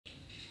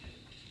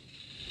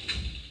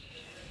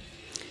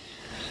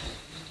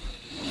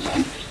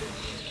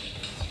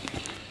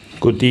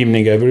Good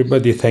evening,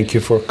 everybody. Thank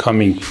you for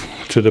coming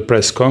to the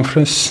press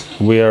conference.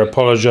 We are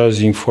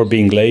apologizing for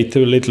being late a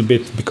little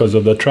bit because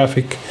of the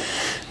traffic.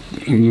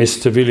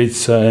 Mr.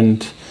 Bjelica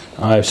and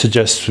I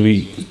suggest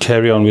we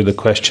carry on with the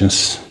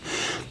questions,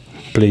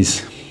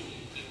 please.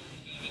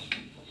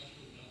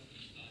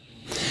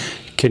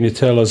 Can you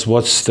tell us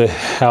what's the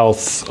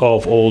health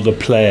of all the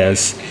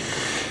players?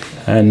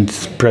 And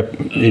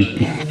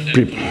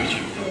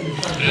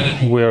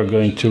we are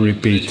going to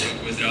repeat.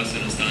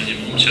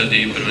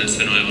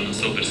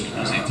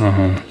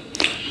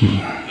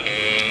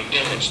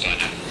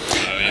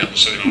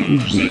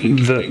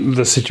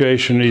 The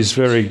situation is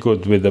very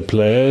good with the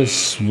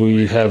players.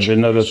 We have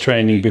another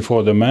training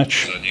before the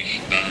match.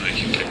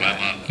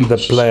 The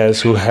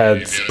players who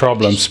had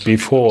problems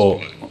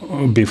before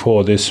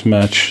this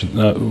match,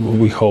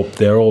 we hope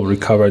they're all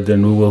recovered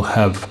and we will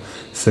have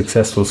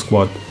successful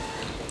squad,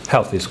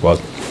 healthy squad.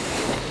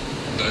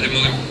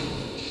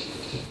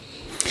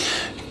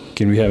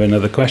 Can we have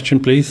another question,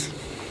 please?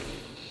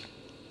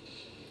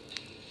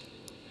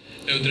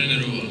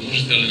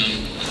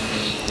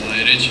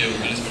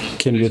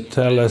 Can you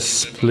tell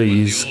us,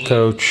 please,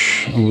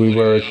 Coach, we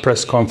were at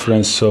press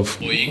conference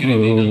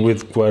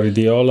with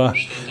Guardiola.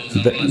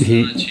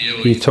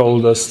 He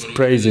told us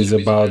praises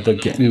about the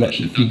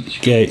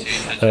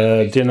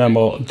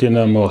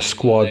Dinamo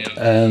squad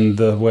and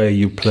the way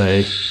you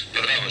play.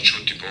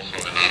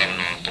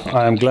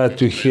 I am glad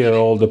to hear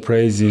all the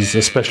praises,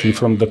 especially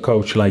from the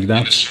coach like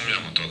that.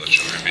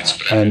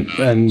 And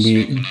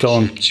we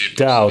don't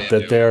doubt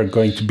that they are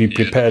going to be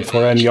prepared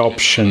for any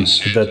option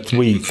that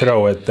we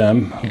throw at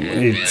them.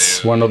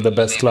 It's one of the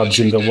best clubs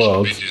in the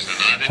world,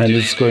 and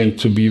it's going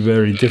to be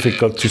very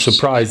difficult to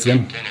surprise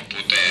them.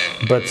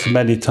 But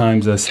many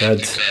times I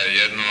said,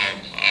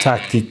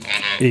 tactic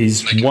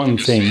is one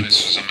thing,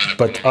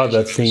 but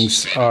other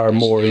things are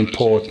more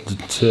important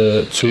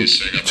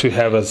to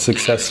have a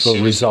successful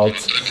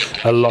result.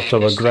 A lot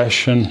of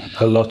aggression,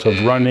 a lot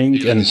of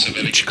running and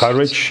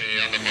courage.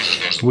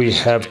 We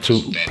have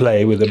to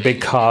play with a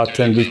big heart,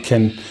 and we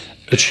can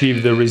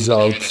achieve the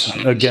result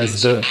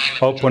against the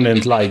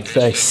opponent like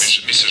this.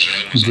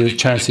 The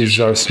chances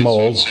are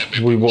small.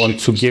 We want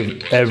to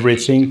give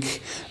everything.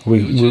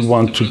 We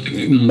want to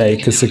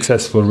make a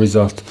successful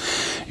result.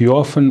 You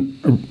often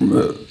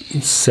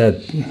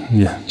said,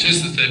 yeah.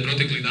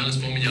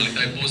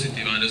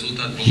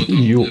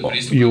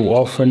 You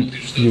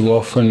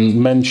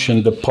often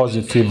mention the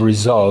positive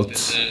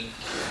results.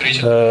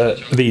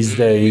 These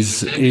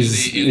days,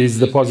 is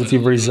the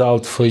positive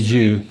result for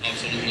you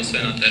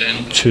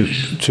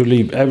to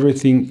leave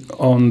everything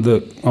on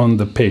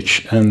the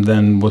pitch and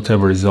then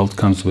whatever result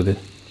comes with it?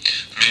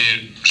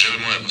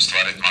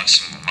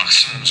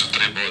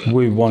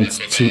 We want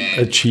to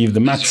achieve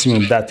the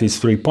maximum, that is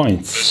 3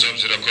 points,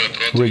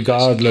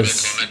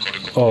 regardless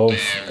of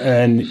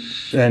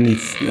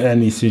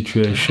any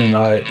situation.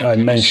 I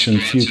mentioned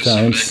a few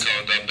times,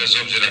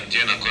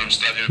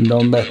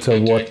 no matter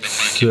what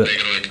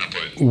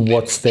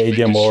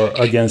stadium or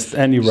against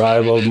any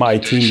rival, my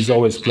team is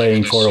always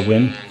playing for a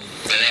win.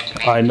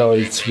 I know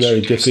it's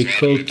very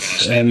difficult,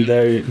 and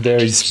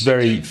there is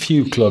very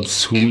few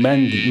clubs who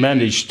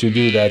managed to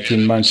do that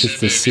in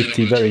Manchester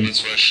City.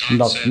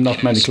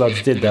 Not many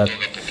clubs did that.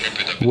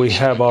 We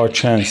have our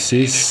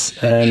chances,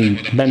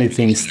 and many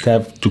things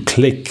have to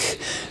click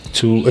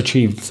to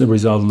achieve a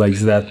result like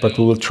that, but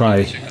we will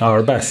try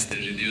our best.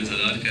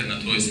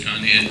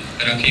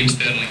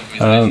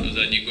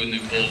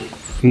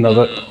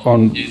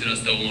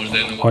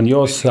 On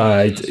your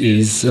side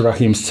is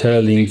Raheem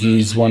Sterling.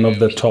 He's one of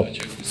the top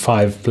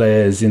 5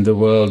 players in the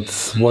world.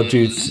 What would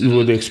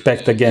you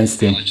expect against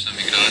him?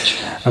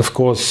 Of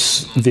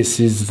course, this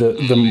is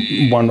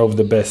one of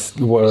the best,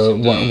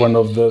 one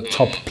of the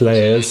top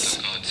players.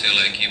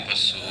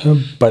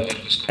 But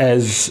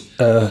as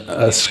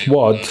a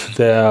squad,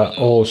 they are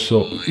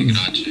also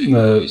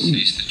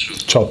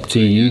top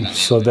team.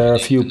 So there are a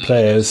few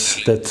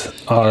players that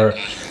are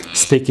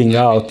sticking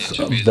out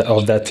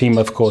of that team.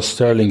 Of course,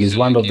 Sterling is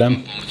one of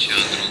them.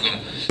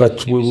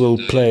 But we will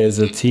play as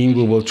a team.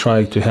 We will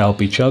try to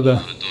help each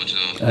other,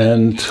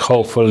 and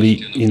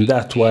hopefully, in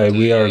that way,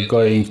 we are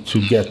going to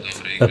get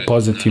a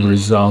positive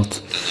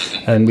result,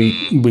 and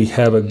we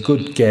have a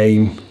good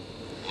game.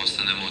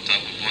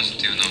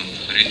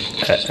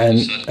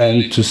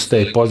 And to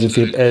stay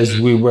positive as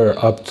we were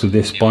up to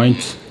this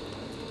point.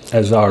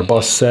 As our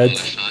boss said,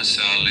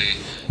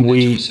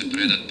 we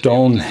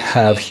don't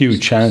have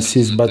huge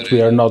chances, but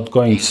we are not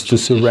going to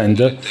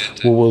surrender.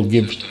 We will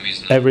give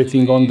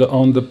everything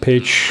on the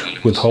pitch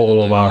with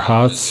all of our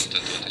hearts,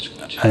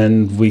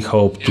 and we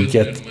hope to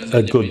get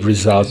a good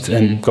result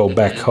and go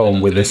back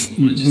home with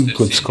a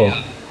good score.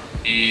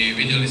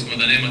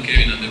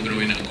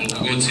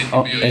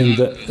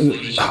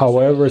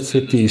 However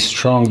City is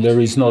strong, there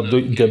is no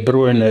De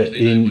Bruyne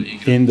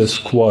in the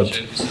squad.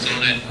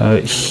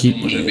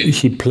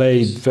 He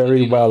played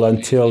very well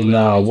until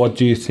now. What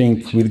do you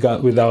think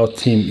with our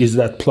team? Is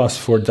that plus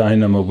for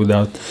Dinamo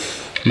without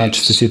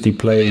Manchester City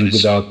playing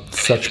without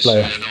such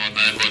player?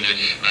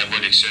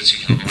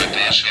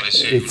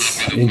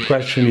 It's in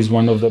question is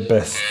one of the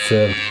best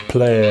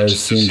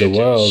players in the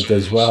world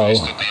as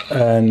well,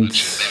 and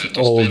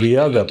all the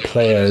other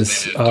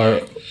players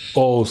are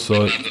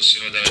also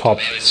top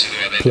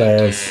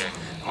players.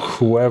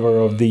 Whoever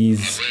of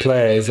these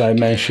players I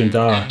mentioned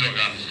are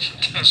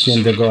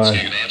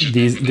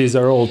these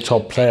are all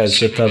top players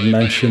that I've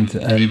mentioned,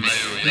 and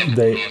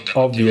they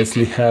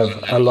obviously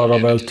have a lot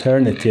of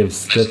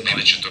alternatives that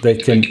they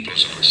can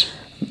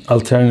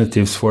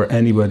alternatives for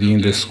anybody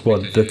in the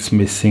squad that's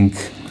missing,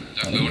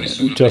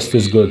 just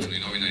as good.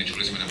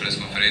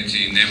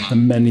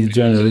 Many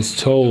journalists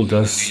told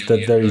us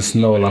that there is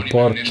no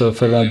Laporte.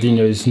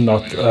 Fernandinho is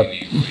not a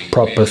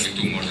proper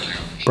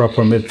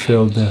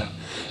midfielder.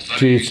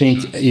 Do you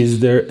think, is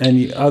there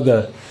any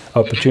other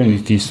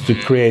opportunities to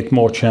create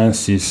more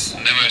chances?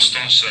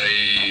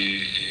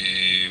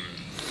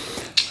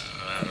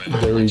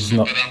 There is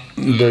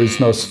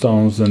no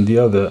Stones and the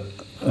other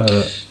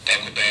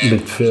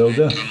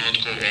midfielder.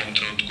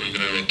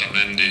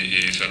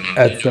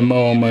 At the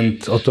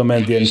moment,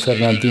 Otamendi and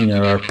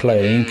Fernandinho are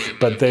playing,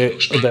 but they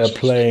are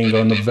playing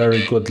on a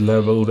very good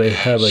level. They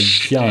have a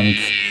young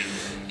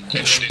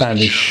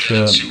Spanish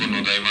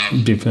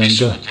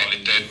defender.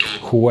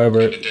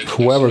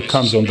 Whoever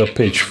comes on the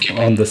pitch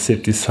on the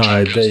City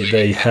side,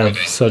 they have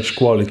such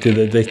quality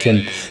that they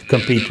can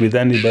compete with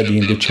anybody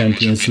in the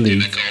Champions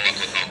League.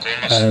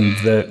 And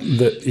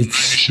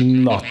it's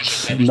none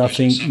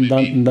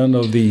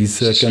of these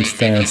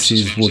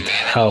circumstances would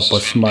help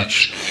us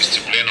much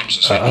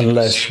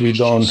unless we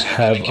don't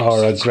have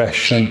our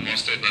aggression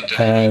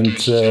and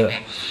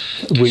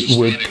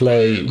we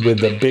play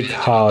with a big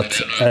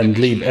heart and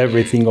leave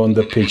everything on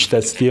the pitch.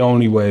 That's the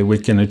only way we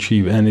can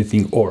achieve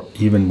anything or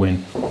even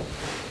win.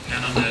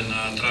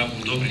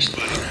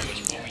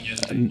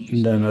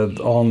 Nenad,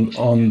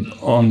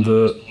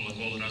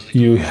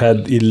 you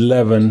had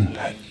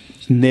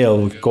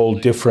 11-0 goal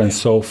difference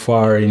so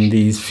far in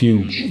these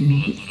few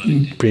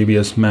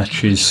previous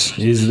matches.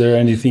 Is there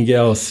anything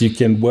else you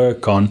can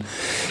work on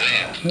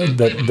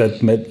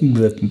that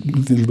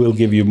will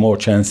give you more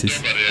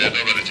chances?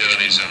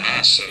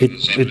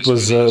 It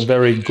was a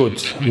very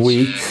good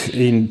week.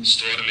 In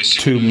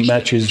 2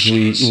 matches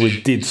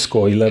we did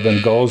score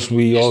 11 goals.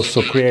 We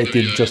also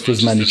created just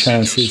as many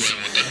chances,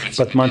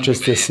 but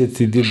Manchester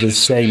City did the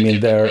same in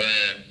their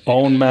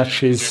own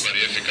matches.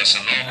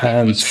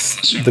 And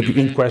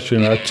in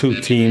question are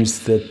 2 teams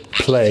that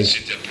play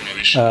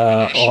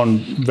on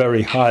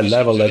very high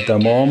level at the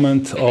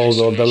moment,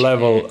 although the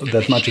level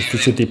that Manchester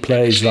City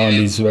plays on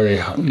is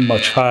very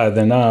much higher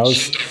than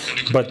ours,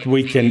 but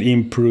we can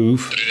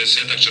improve.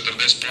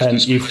 And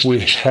if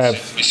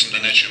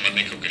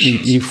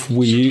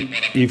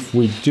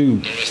we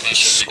do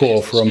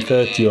score from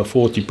 30 or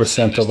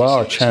 40% of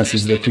our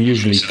chances that we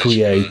usually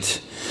create,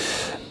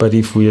 but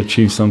if we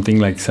achieve something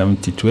like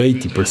 70 to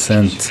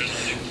 80%,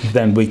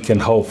 then we can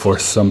hope for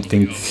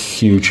something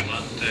huge.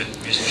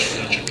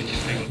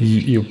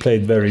 You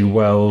played very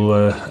well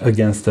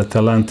against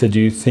Atalanta. Do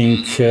you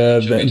think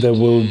that there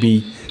will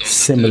be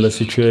similar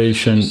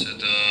situation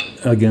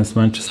against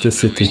Manchester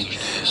City?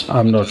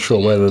 I'm not sure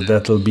whether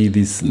that will be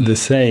the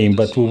same,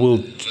 but we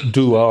will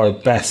do our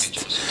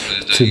best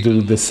to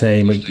do the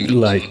same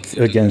like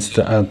against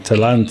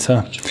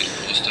Atalanta.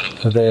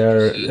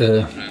 They're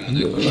a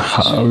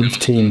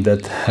team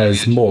that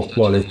has more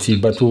quality,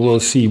 but we will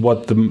see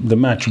what the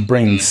match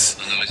brings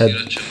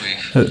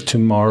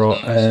tomorrow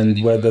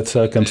and where the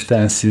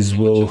circumstances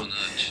will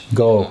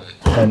go.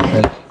 And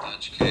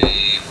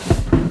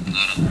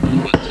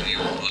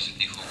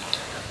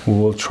we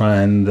will try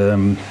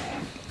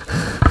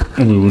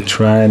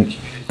and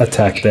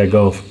attack their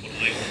goal.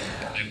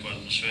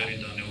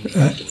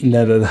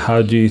 Nenad,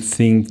 how do you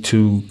think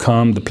to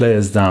calm the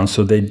players down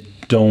so they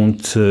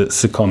don't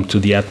succumb to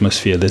the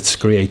atmosphere that's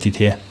created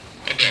here?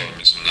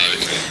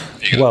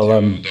 Well,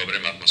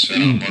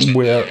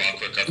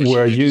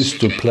 we're used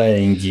to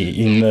playing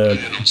in a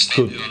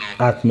good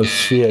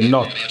atmosphere,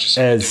 not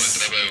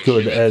as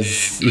good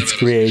as it's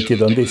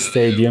created on this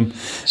stadium,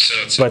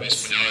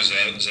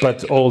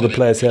 but all the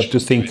players have to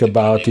think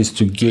about is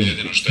to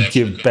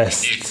give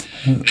best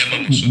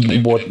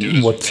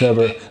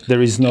whatever.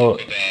 There is no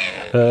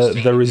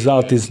the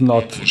result is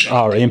not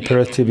our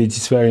imperative.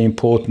 It's very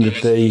important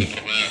that they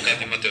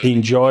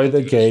enjoy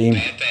the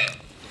game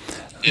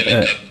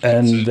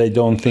and they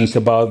don't think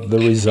about the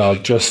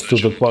result, just to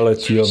the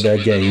quality of their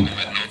game.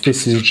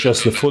 This is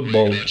just a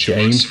football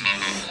game,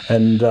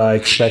 and I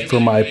expect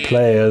from my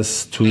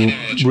players to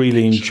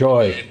really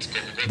enjoy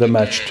the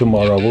match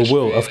tomorrow. We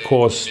will, of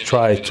course,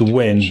 try to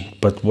win,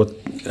 but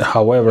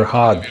however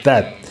hard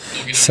that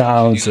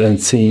sounds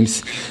and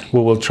seems, we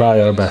will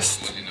try our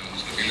best.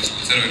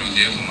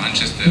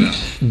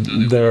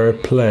 There are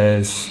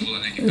players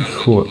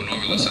who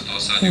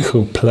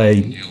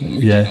played,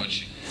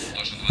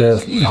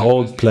 the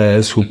old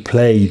players who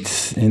played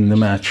in the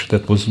match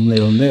that was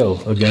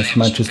 0-0 against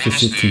Manchester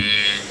City,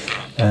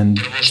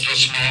 and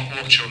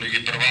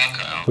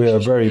we are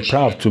very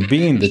proud to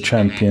be in the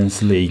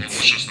Champions League.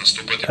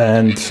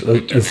 and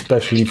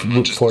especially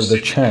for the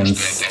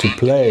chance to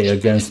play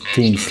against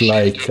teams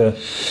like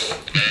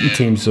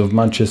teams of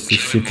Manchester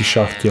City,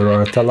 Shakhtar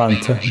or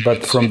Atalanta.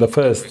 But from the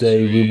first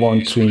day we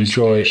want to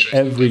enjoy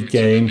every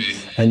game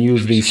and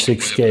use these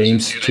 6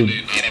 games to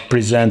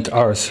present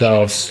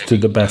ourselves to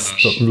the best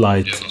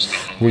light.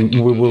 We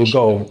will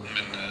go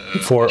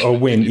for a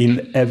win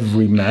in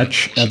every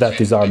match, and that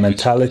is our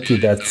mentality,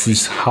 that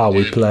is how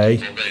we play.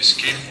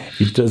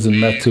 It doesn't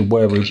matter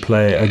where we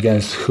play,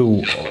 against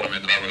who.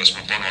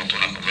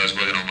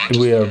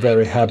 We are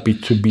very happy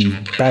to be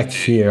back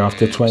here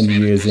after 20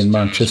 years in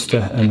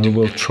Manchester, and we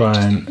will try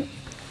and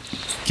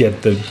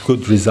get the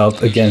good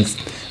result against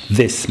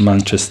this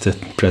Manchester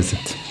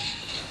present.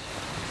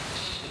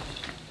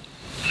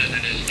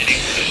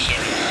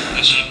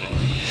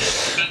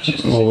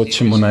 Ovo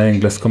ćemo na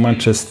engleskom.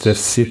 Manchester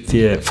City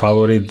je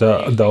favorit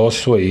da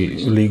osvoji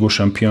Ligu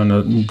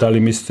šampiona. Da li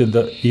mislite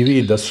da i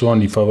vi da su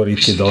oni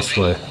favoriti da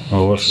osvoje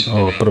ovo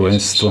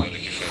prvenstvo?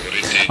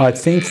 I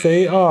think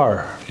they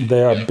are.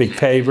 They are big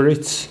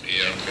favorites.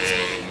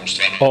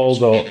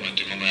 Although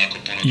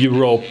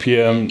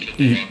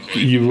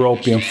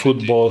European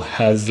football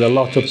has a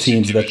lot of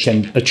teams that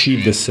can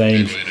achieve the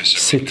same.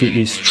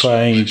 City is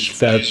trying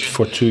that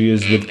for 2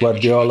 years with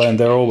Guardiola, and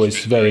they're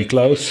always very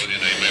close.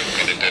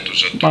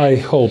 I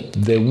hope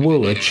they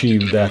will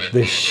achieve that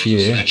this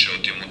year.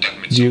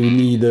 You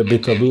need a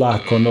bit of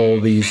luck on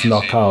all these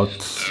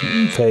knockout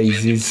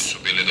phases.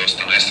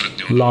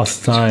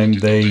 Last time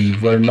they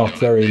were not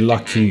very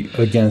lucky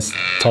against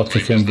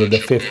Tottenham with the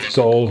 5th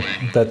goal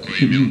that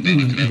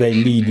they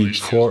needed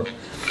for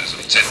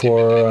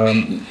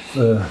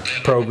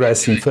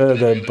progressing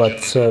further, but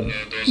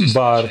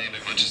VAR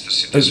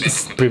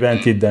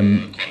prevented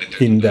them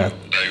in that.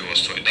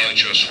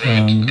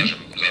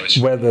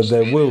 Whether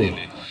they will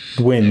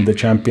win the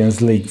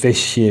Champions League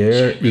this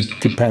year, it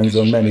depends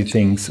on many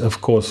things.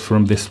 Of course,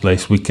 from this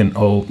place we can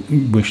all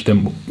wish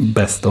them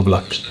best of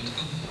luck.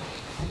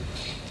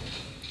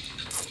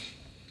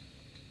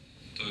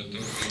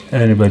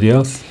 Anybody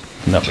else?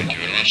 No. Thank you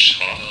very much.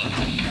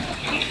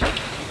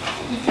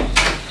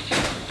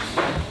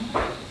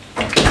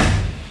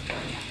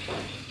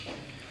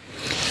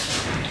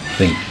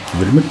 Thank you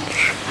very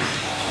much.